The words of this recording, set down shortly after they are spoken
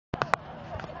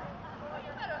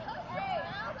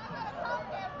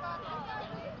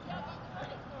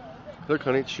Look,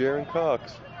 honey, it's Sharon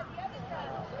Cox.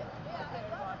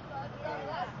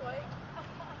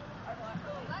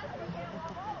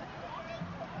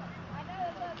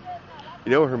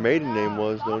 You know what her maiden name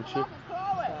was, don't you?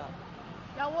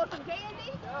 Y'all want some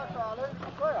candy? Want some?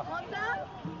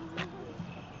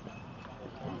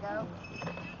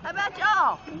 How about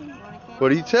y'all? What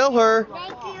do you tell her?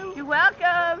 Thank you. You're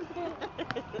welcome.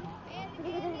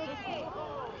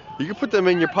 You can put them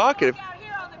in your pocket.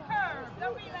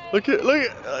 Look at,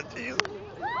 geez.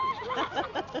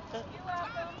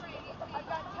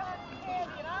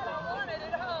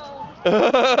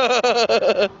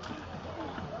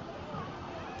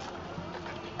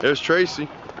 There's Tracy.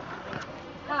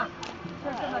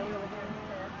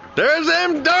 There's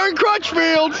them darn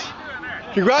Crutchfields.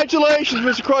 Congratulations,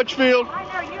 Mr. Crutchfield.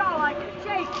 I know you all like to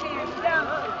shake hands, don't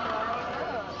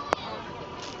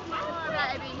you?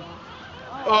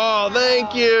 Oh,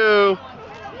 thank you.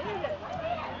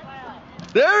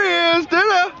 There he is, dinner.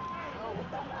 Merry Christmas!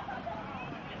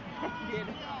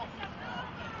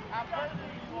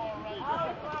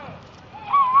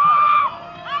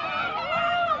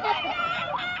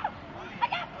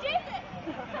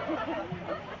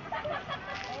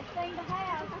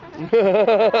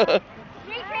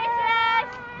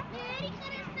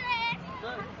 Merry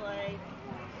Christmas!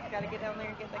 Gotta get down there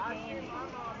and get the candy.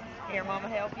 Here, Mama,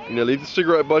 help you. You know, leave the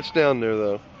cigarette butts down there,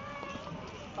 though.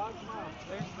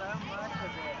 There's so much of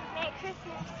it. Merry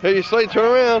Christmas. Hey, Slade, turn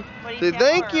around. Say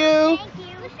thank you. Thank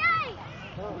you.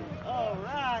 All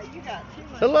right, you got too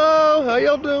much. Hello, how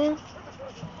y'all doing? Look,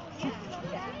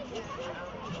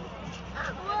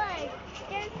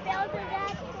 there's bells of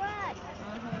that truck.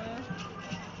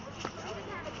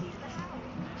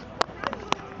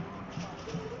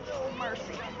 Oh,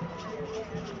 mercy.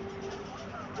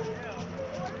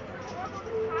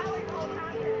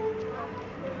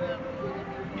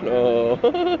 Oh.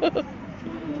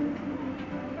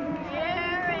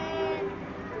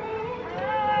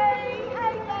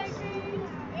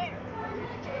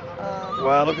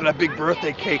 Wow, look at that big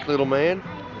birthday cake, little man.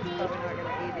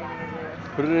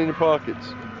 Put it in your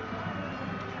pockets.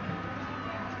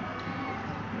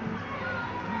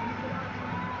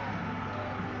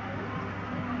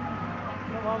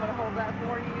 You want me to hold that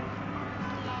for you?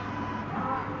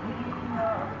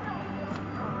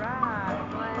 All right.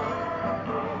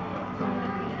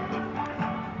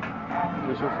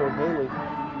 There's her friend Haley.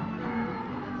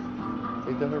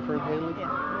 Ain't that her friend Haley? Yeah.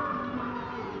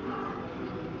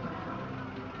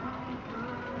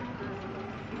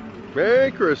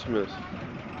 Merry Christmas.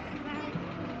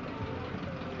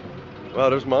 Wow,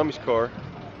 there's Mommy's car.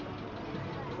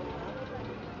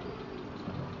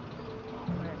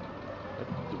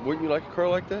 Wouldn't you like a car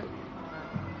like that?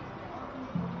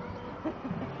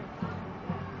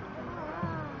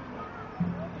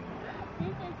 This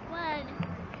is fun.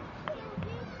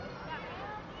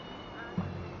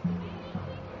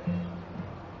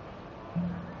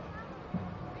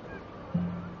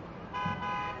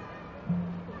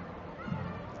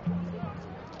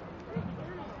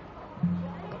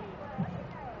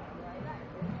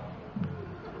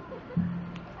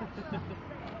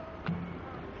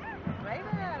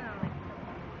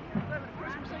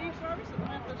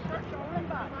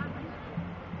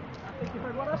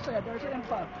 What I said, there's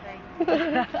info.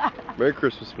 Merry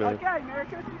Christmas, man. Okay, Merry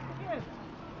Christmas again.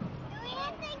 Do we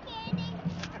have some candy?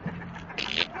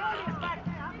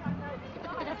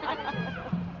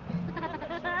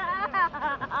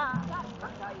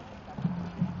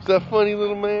 Is that funny,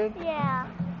 little man? Yeah.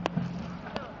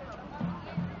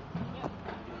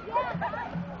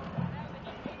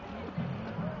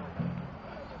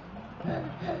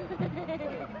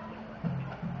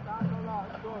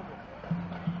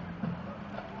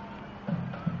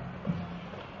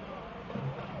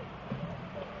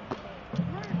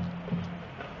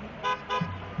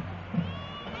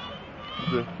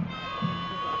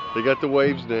 They got the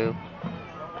waves down.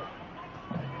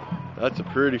 That's a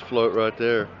pretty float right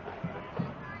there.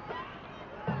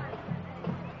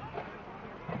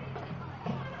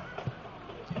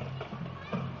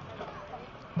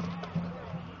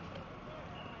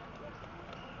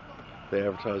 They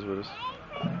advertise with us.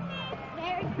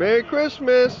 Merry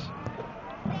Christmas!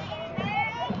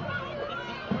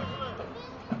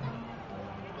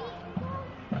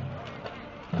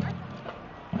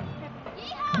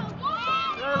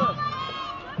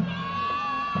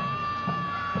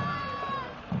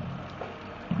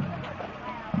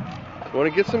 Want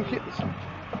to get some kids?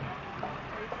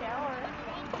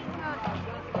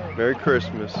 Merry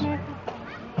Christmas.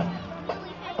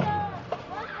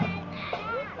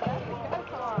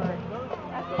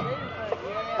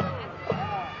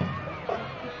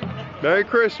 Merry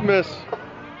Christmas.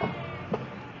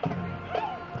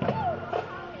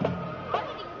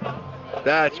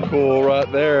 That's cool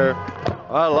right there.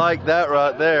 I like that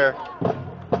right there.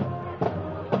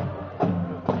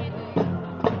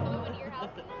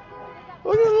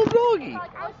 Look at the little doggy.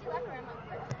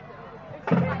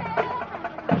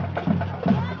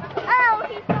 Oh,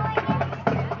 he's going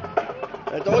in.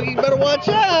 That doggy better watch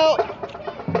out.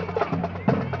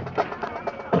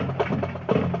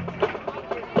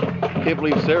 Can't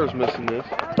believe Sarah's missing this.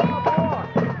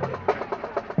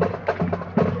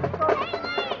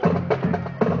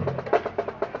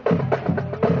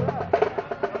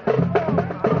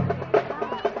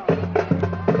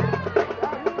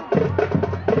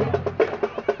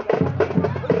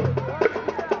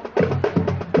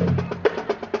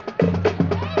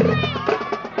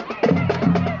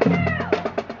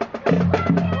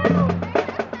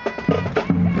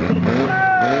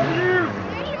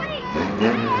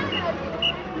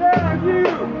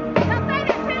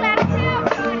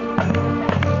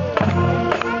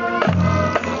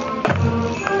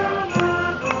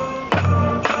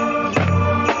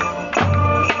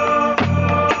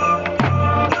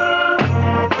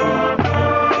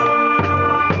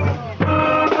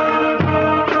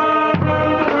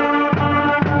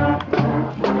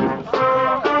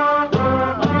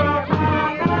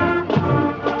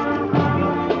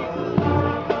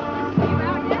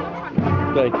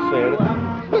 Thank you, Santa.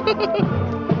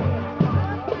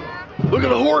 Look at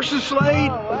the horses, Slade.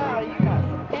 Oh, wow, you got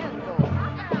some pencils.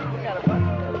 You got a bunch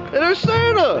of those. And there's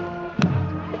Santa.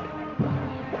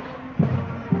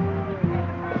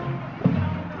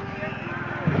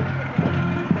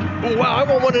 Oh, wow, I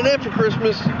want one of them for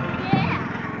Christmas.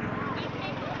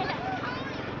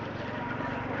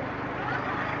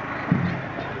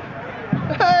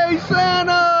 Hey,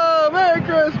 Santa! Merry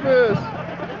Christmas!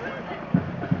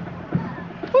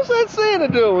 What's that Santa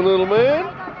doing, little man?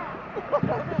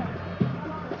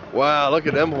 Wow, look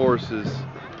at them horses.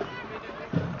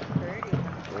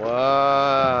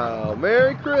 Wow,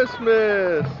 Merry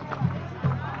Christmas!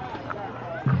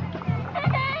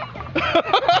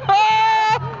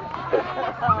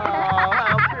 Oh,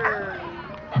 how pretty.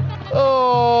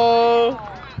 Oh,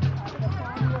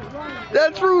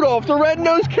 that's Rudolph, the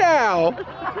red-nosed cow.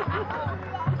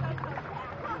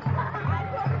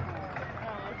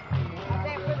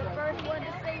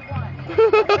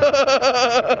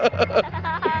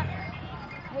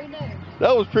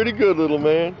 That was pretty good, little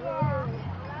man.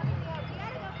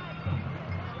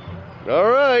 All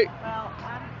right.